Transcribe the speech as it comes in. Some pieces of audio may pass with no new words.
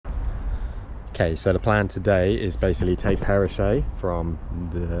Okay, so the plan today is basically take Perrichet from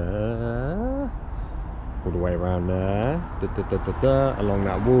all the way around there, along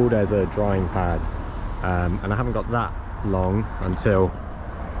that wall. There's a drying pad, and I haven't got that long until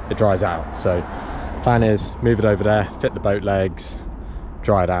it dries out. So plan is move it over there, fit the boat legs,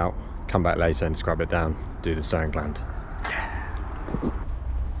 dry it out, come back later and scrub it down, do the stern gland. Yeah.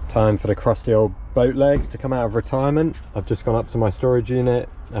 Time for the crusty old boat legs to come out of retirement. I've just gone up to my storage unit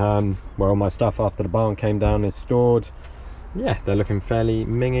where all my stuff after the barn came down is stored. Yeah, they're looking fairly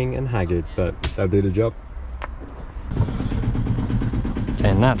minging and haggard, but they'll do the job.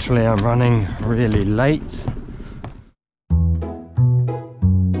 Okay, naturally I'm running really late.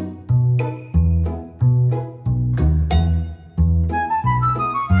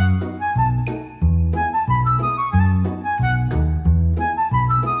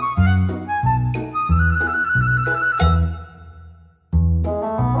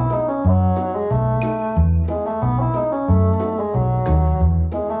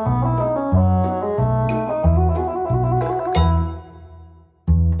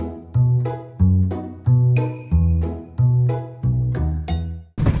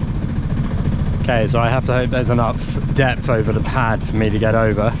 Okay, so I have to hope there's enough depth over the pad for me to get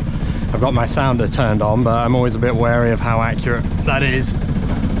over. I've got my sounder turned on, but I'm always a bit wary of how accurate that is.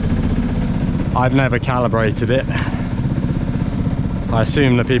 I've never calibrated it. I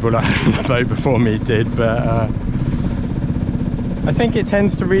assume the people that owned the boat before me did, but I think it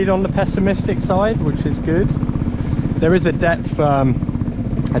tends to read on the pessimistic side, which is good. There is a depth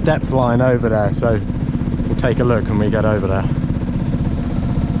line over there, so we'll take a look when we get over there.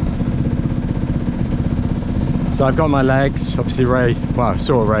 So I've got my legs obviously ready, well,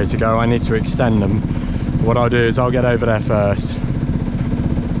 sort of ready to go. I need to extend them. What I'll do is I'll get over there first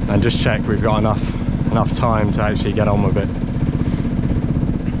and just check we've got enough time to actually get on with it.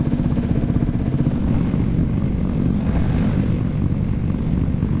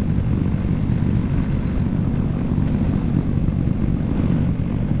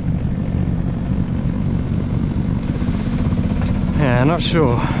 Yeah, not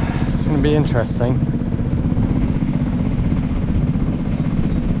sure. It's going to be interesting.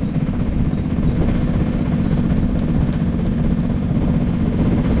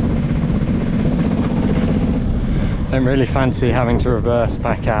 Don't really fancy having to reverse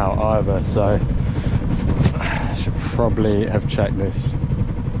back out either, so I should probably have checked this.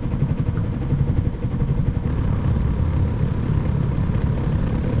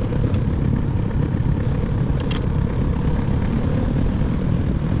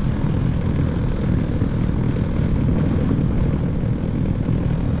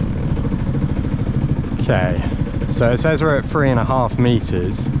 Okay, so it says we're at 3.5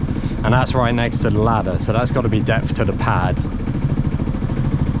 meters. And that's right next to the ladder, so that's got to be depth to the pad,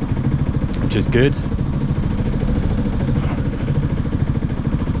 which is good.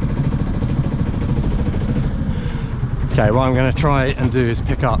 Okay, what I'm going to try and do is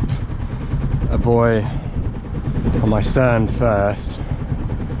pick up a buoy on my stern first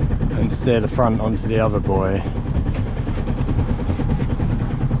and steer the front onto the other buoy.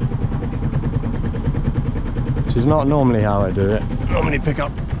 Which is not normally how I do it. I normally pick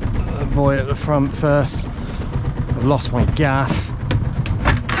up buoy at the front first. I've lost my gaff.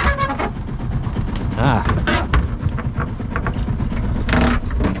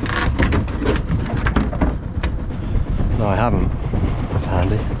 No, I haven't. That's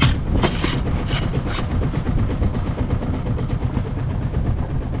handy.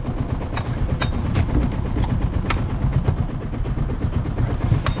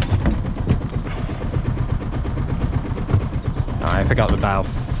 Alright, pick up the bow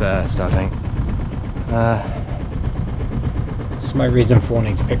first, I think. So my reason for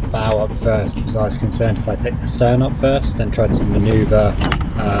wanting to pick the bow up first was I was concerned if I picked the stern up first, then tried to manoeuvre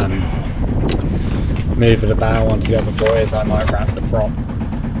the bow onto the other buoys, I might wrap the prop.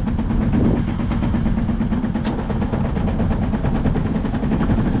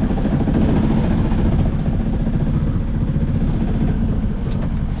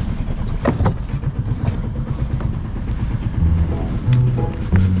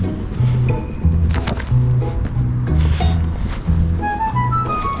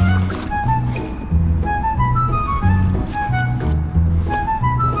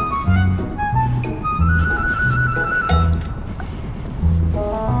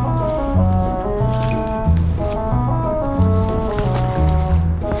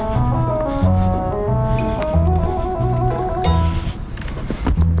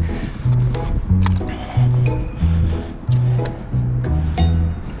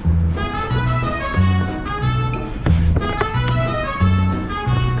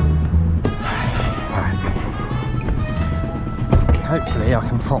 hopefully I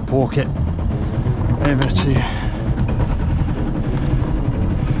can prop walk it over to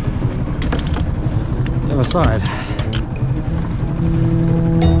the other side.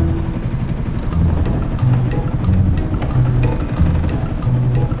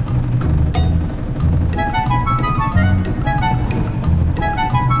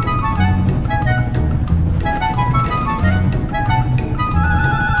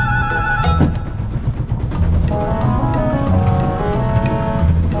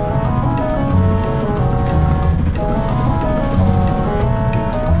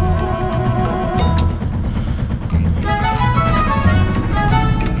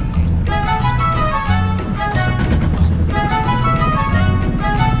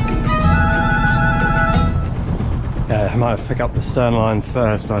 I might have picked up the stern line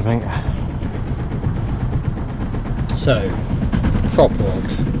first, I think. So, prop walk.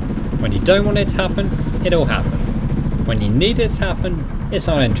 When you don't want it to happen, it'll happen. When you need it to happen, it's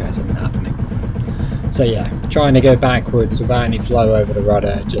not interested in happening. So yeah, trying to go backwards without any flow over the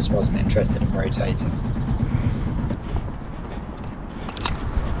rudder, just wasn't interested in rotating.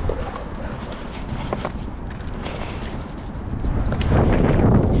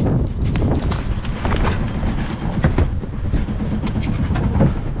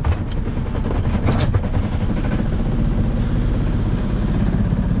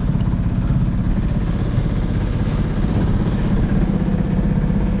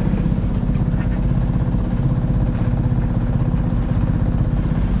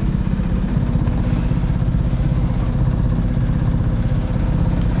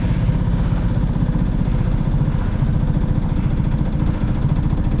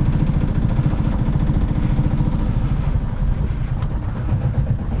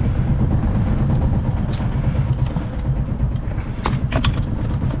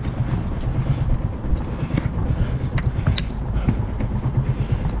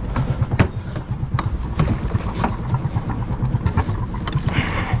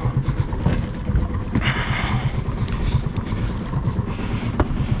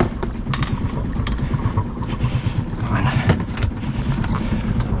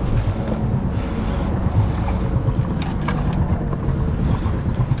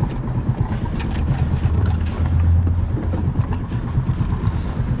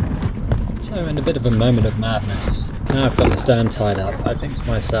 So in a bit of a moment of madness, now I've got the stern tied up, I think to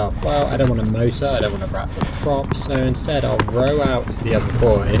myself, well, I don't want to motor, I don't want to wrap the prop, so instead I'll row out to the other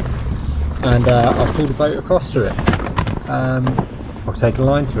buoy and I'll pull the boat across to it. I'll take a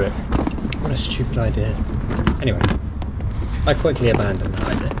line to it. What a stupid idea. Anyway, I quickly abandoned that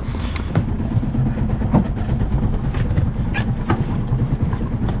idea.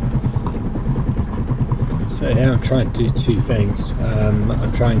 So yeah, I'm trying to do two things.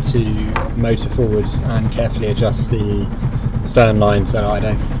 I'm trying to motor forward and carefully adjust the stern line so I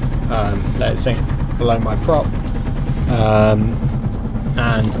don't let it sink below my prop.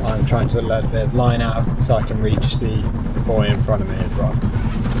 And I'm trying to let a bit of line out so I can reach the buoy in front of me as well.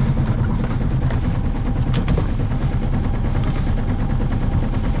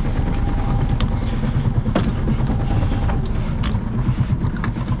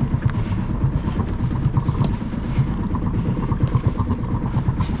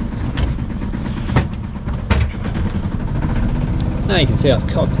 Now you can see I've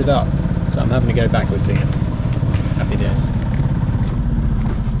cocked it up, so I'm having to go backwards again. Happy days.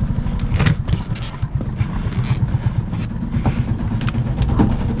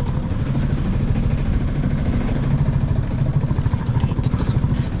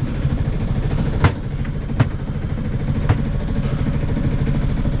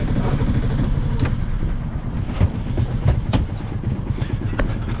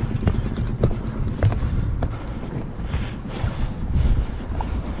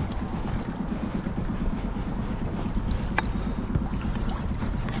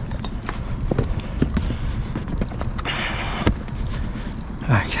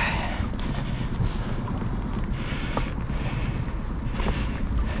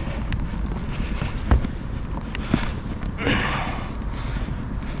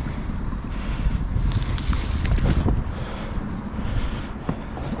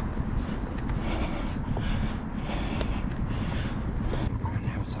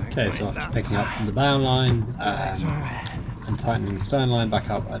 Okay, so after picking up the bow line and tightening the stern line back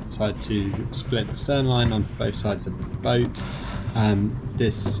up, I decided to split the stern line onto both sides of the boat.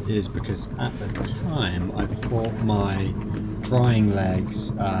 This is because at the time I thought my drying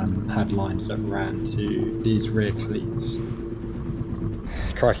legs had lines that ran to these rear cleats.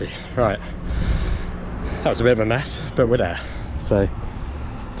 Crikey, right. That was a bit of a mess, but we're there. So,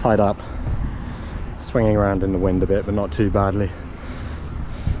 tied up, swinging around in the wind a bit, but not too badly.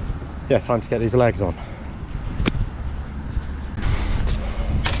 yeah, time to get these legs on.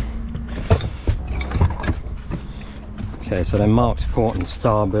 Okay, so they're marked port and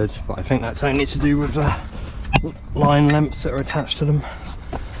starboard, but I think that's only to do with the line lengths that are attached to them.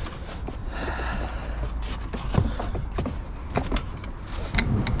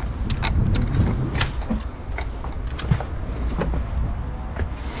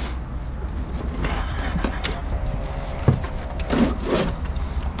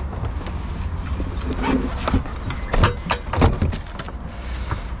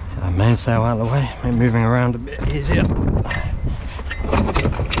 Mainsail out of the way, make moving around a bit easier.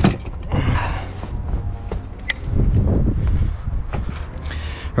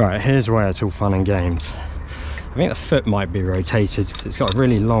 Right, here's where it's all fun and games. I think the foot might be rotated because it's got a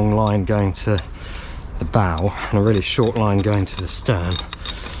really long line going to the bow and a really short line going to the stern,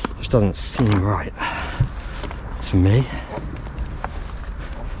 which doesn't seem right to me.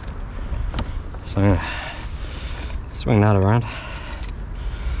 So I'm gonna swing that around.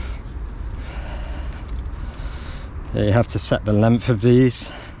 You have to set the length of these,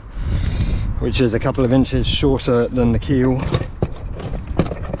 which is a couple of inches shorter than the keel.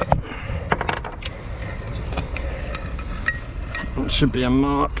 It should be a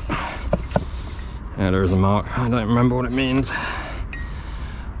mark. Yeah, there is a mark. I don't remember what it means.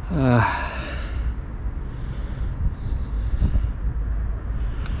 There's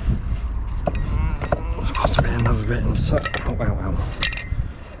possibly another bit inside. Oh, wow.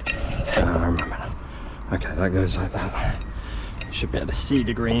 I remember now. Okay, that goes like that. You should be able to see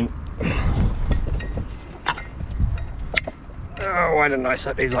the green. Oh, why didn't I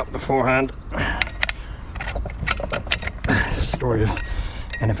set these up beforehand? Story of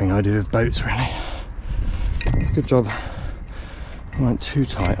anything I do with boats, really. It's a good job I weren't too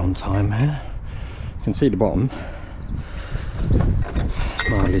tight on time here. You can see the bottom.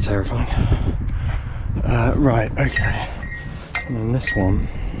 Mildly terrifying. Right, okay. And then this one.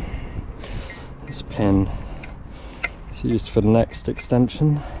 This pin is used for the next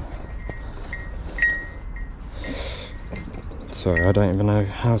extension. Sorry, I don't even know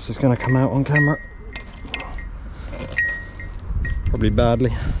how this is going to come out on camera. Probably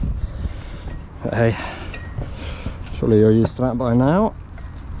badly. But hey, surely you're used to that by now.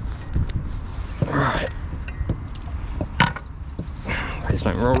 Right. Please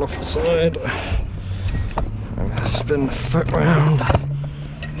don't roll off the side. I'm going to spin the foot round.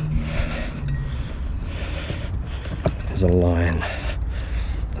 A line.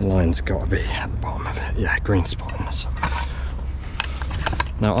 The line's got to be at the bottom of it. Yeah, green spot in it.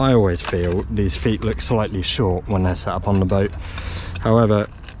 Now I always feel these feet look slightly short when they're set up on the boat. However,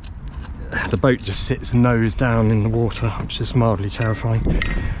 the boat just sits nose down in the water, which is mildly terrifying.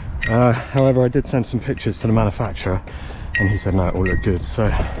 However, I did send some pictures to the manufacturer and he said no, it all looked good, so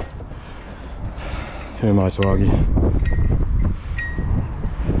who am I to argue?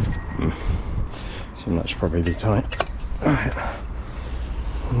 So that should probably be tight. Alright,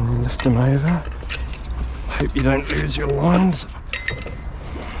 lift them over. Hope you don't lose your lines.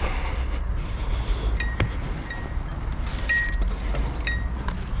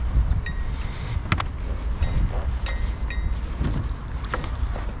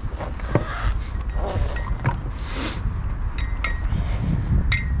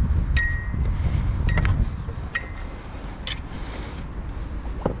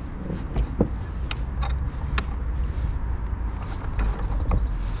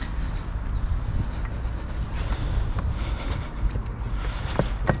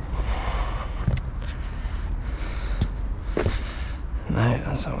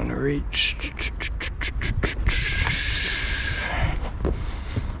 That's how I'm gonna reach. I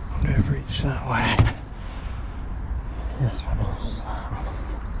would have reached that way. Yes,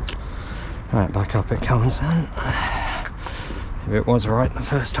 right, back up it comes then. If it was right the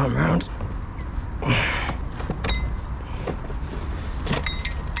first time round.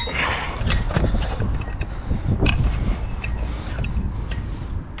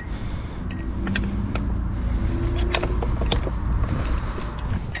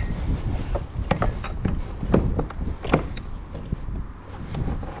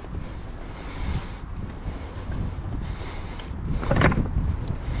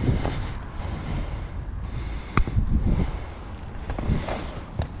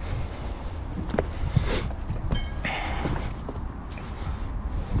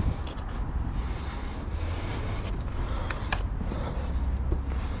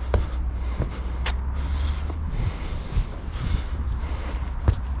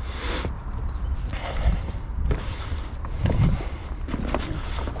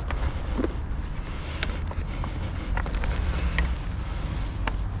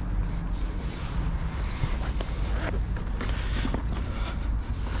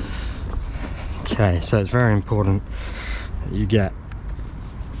 Okay, so it's very important that you get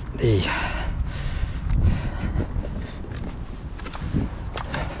the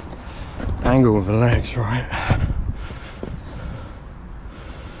angle of the legs right. I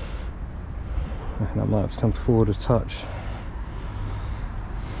think I might have to come forward a touch.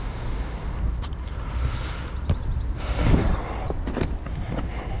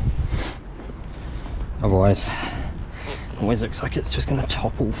 Otherwise, it always looks like it's just going to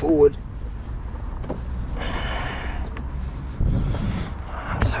topple forward.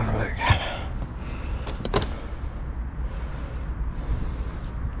 Let's have a look.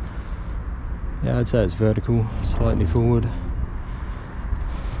 Yeah, I'd say it's vertical, slightly forward.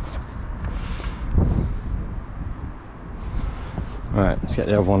 Alright, let's get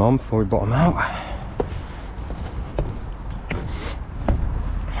the other one on before we bottom out.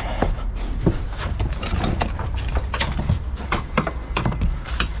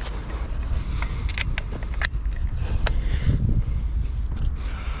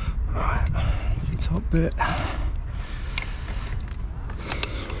 Alright, that's the top bit.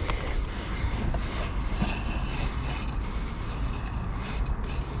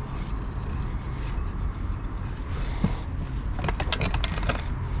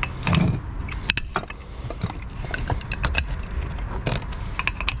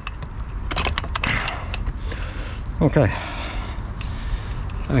 Okay.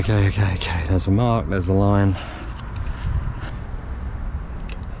 Okay. There's a mark, there's a line.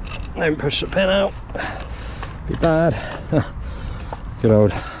 Don't push the pin out. Be bad. Good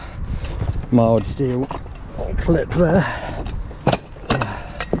old mild steel clip there.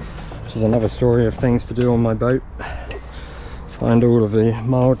 Which is another story of things to do on my boat. Find all of the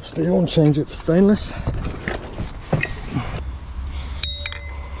mild steel and change it for stainless.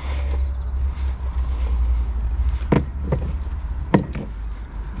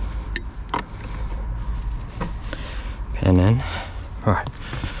 Pin in. Right.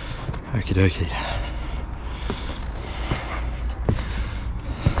 Okie dokie.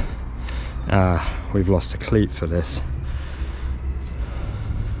 We've lost a cleat for this.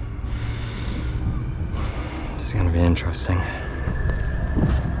 This is going to be interesting.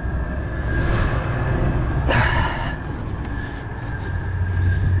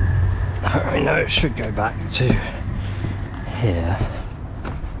 I know it should go back to here.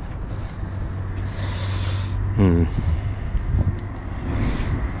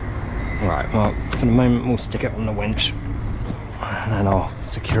 Right, well, for the moment we'll stick it on the winch and then I'll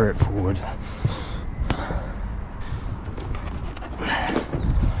secure it forward.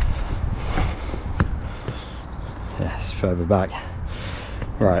 Yes, further back.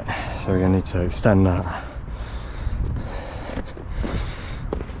 Right, so we're going to need to extend that.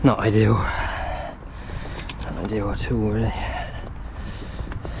 Not ideal. Not ideal at all, really.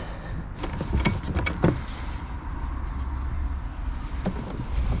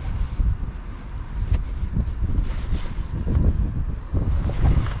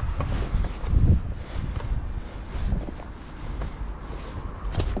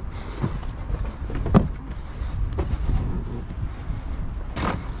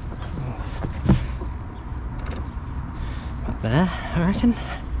 There, I reckon.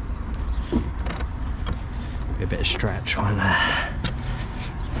 Be a bit of stretch on there.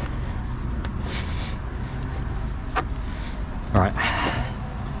 Right.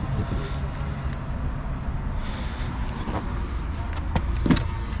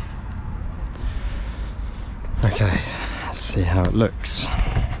 Okay, let's see how it looks.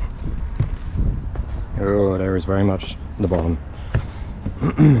 Oh, there is very much the bottom.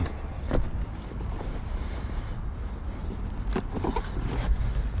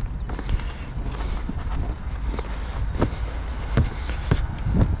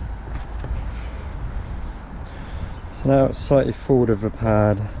 So now it's slightly forward of the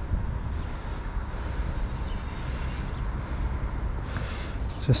pad.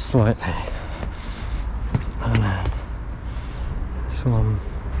 Just slightly. And then this one.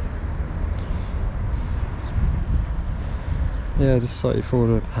 Yeah, just slightly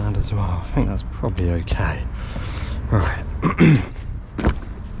forward of the pad as well. I think that's probably okay. Right.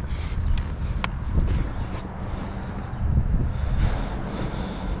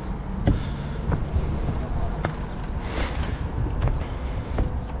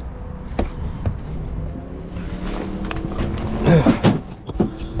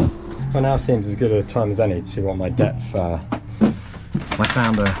 Well, now seems as good a time as any to see what my depth, my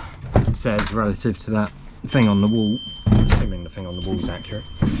sounder says relative to that thing on the wall, assuming the thing on the wall is accurate.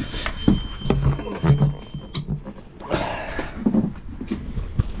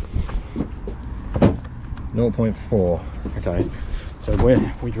 .4. Okay, so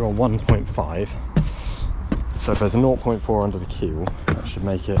we draw 1.5. So if there's a 0.4 under the keel, that should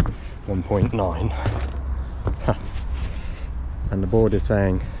make it 1.9. And the board is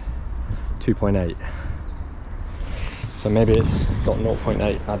saying 2.8. So maybe it's got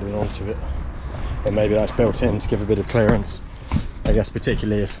 0.8 added onto it, or maybe that's built in to give a bit of clearance. I guess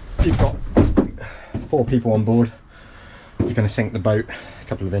particularly if you've got 4 people on board, it's going to sink the boat a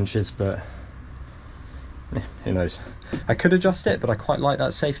couple of inches, but who knows. I could adjust it, but I quite like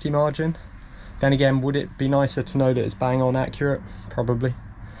that safety margin. Then again, would it be nicer to know that it's bang on accurate? Probably.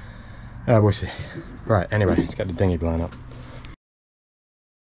 We'll see. Right, anyway, let's get the dinghy blown up.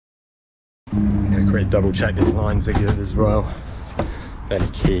 Yeah, quick double check these lines are good as well. Fairly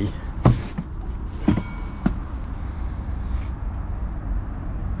key.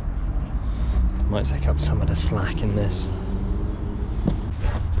 Might take up some of the slack in this.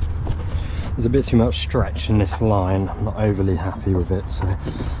 There's a bit too much stretch in this line. I'm not overly happy with it, so I'm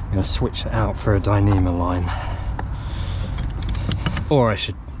going to switch it out for a Dyneema line. Or I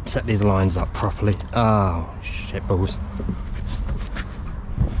should set these lines up properly. Oh, shit balls.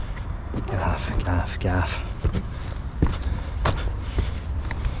 Gaff, gaff, gaff.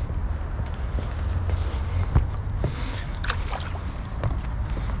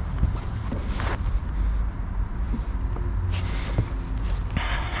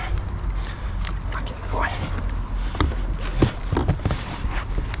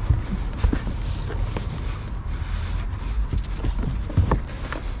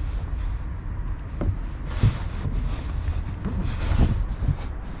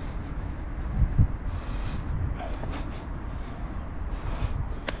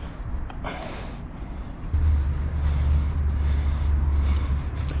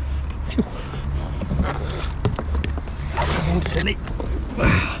 Silly.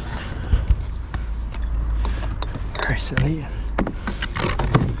 Very silly.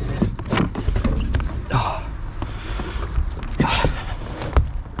 Oh. God.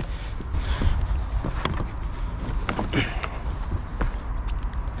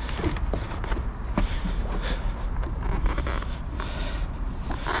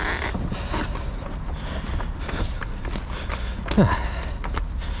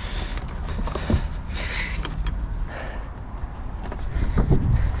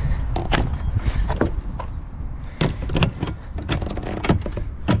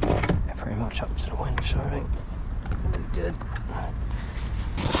 Up to the wind showing. That's good.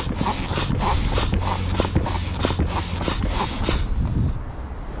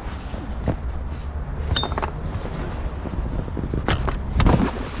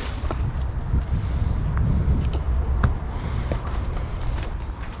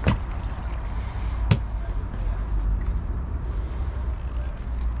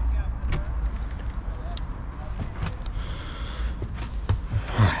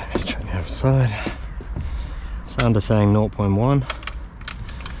 Side. Sounder saying 0.1.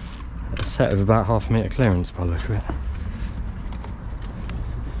 A set of about half a metre clearance by the look of it.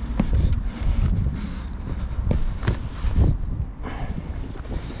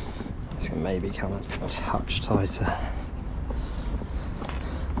 This can maybe come a touch tighter.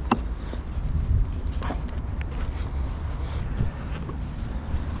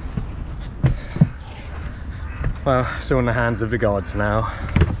 Well, it's all in the hands of the gods now.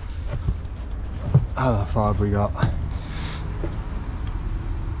 How far have we got? Like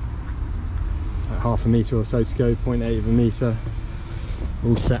half a metre or so to go, 0.8 of a metre.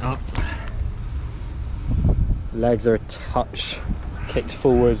 All set up. Legs are a touch kicked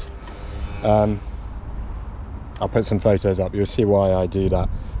forward. I'll put some photos up, you'll see why I do that.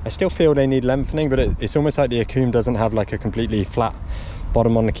 I still feel they need lengthening, but it's almost like the Akoum doesn't have like a completely flat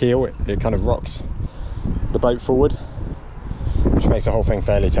bottom on the keel. It kind of rocks the boat forward, which makes the whole thing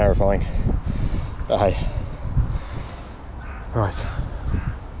fairly terrifying. But hey, right.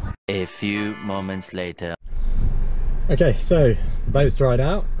 A few moments later. Okay, so the boat's dried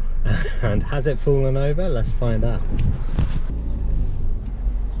out, and has it fallen over? Let's find out.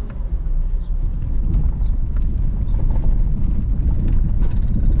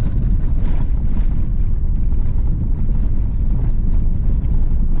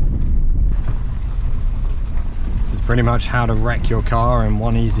 This is pretty much how to wreck your car in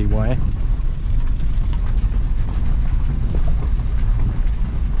one easy way.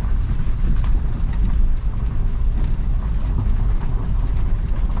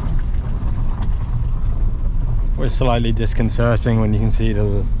 It's slightly disconcerting when you can see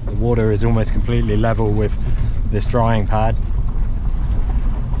the water is almost completely level with this drying pad.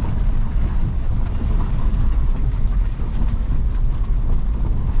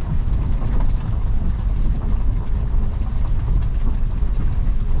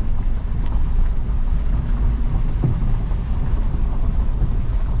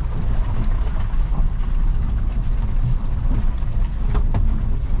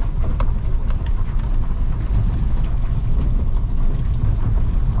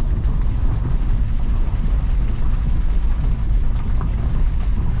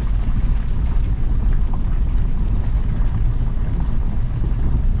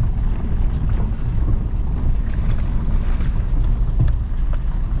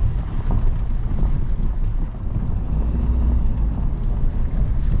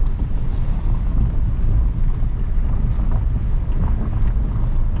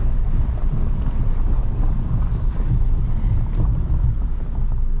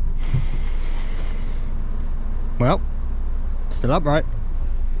 Still upright.